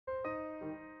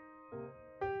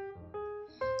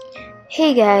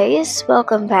Hey guys,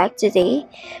 welcome back. Today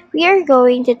we are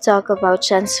going to talk about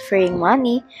transferring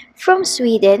money from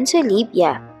Sweden to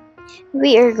Libya.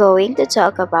 We are going to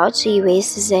talk about 3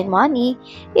 ways to send money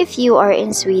if you are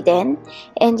in Sweden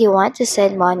and you want to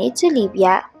send money to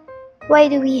Libya. Why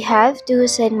do we have to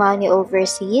send money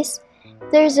overseas?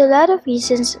 There's a lot of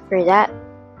reasons for that.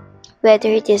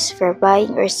 Whether it is for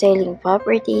buying or selling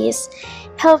properties,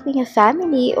 helping a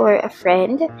family or a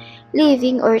friend,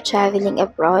 living or traveling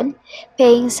abroad,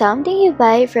 paying something you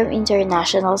buy from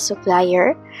international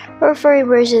supplier, or for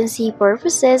emergency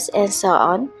purposes and so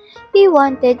on, we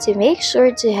wanted to make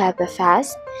sure to have a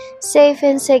fast, safe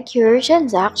and secure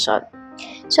transaction.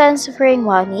 Transferring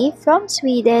money from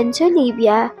Sweden to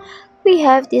Libya, we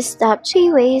have these top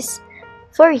 3 ways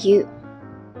for you.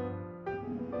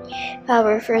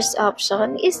 Our first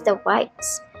option is the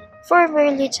WISE.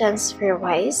 Formerly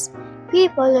TransferWise,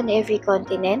 people on every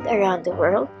continent around the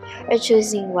world are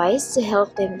choosing WISE to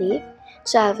help them live,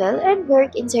 travel, and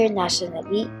work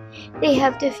internationally. They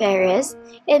have the fairest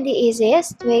and the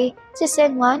easiest way to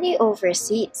send money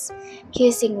overseas.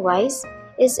 Using WISE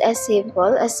is as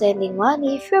simple as sending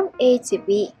money from A to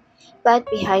B, but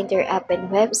behind their app and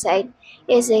website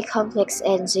is a complex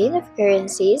engine of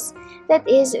currencies that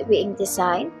is being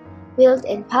designed, built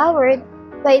and powered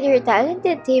by their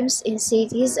talented teams in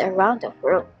cities around the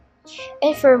world.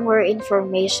 And for more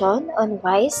information on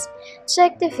WISE,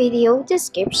 check the video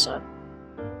description.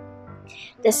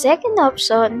 The second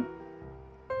option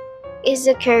is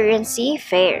the currency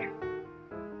fair.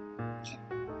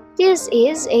 This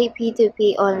is a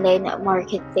P2P online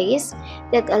marketplace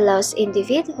that allows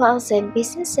individuals and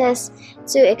businesses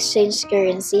to exchange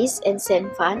currencies and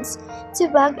send funds to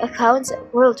bank accounts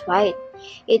worldwide.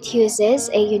 It uses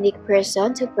a unique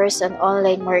person-to-person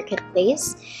online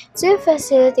marketplace to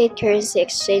facilitate currency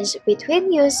exchange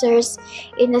between users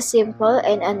in a simple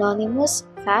and anonymous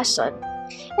fashion.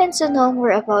 And to know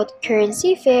more about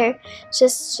Currency Fair,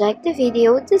 just check the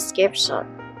video description.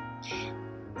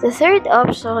 The third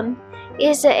option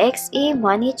is the XE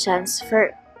Money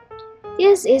Transfer.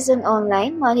 This is an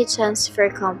online money transfer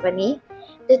company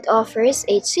that offers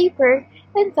a cheaper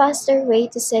and faster way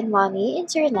to send money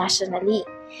internationally.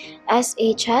 As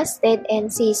a trusted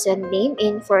and seasoned name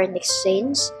in foreign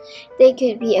exchange, they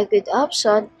could be a good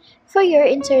option for your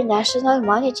international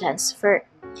money transfer.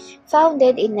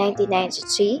 Founded in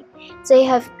 1993, they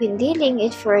have been dealing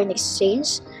in foreign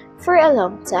exchange for a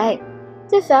long time.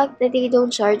 The fact that they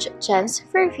don't charge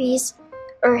transfer fees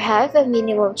or have a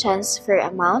minimum transfer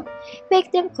amount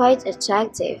make them quite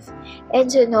attractive. And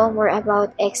to know more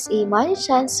about XE Money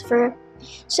Transfer,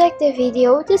 check the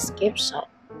video description.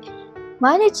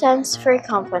 Money transfer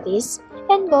companies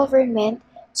and government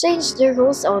change the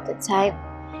rules all the time.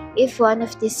 If one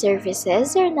of these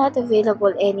services are not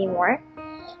available anymore,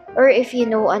 or if you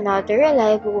know another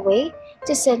reliable way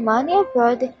to send money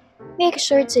abroad, make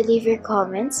sure to leave your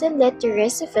comments and let the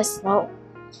rest of us know.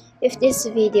 If this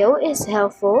video is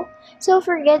helpful, don't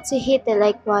forget to hit the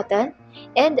like button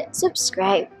and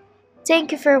subscribe.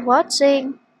 Thank you for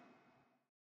watching.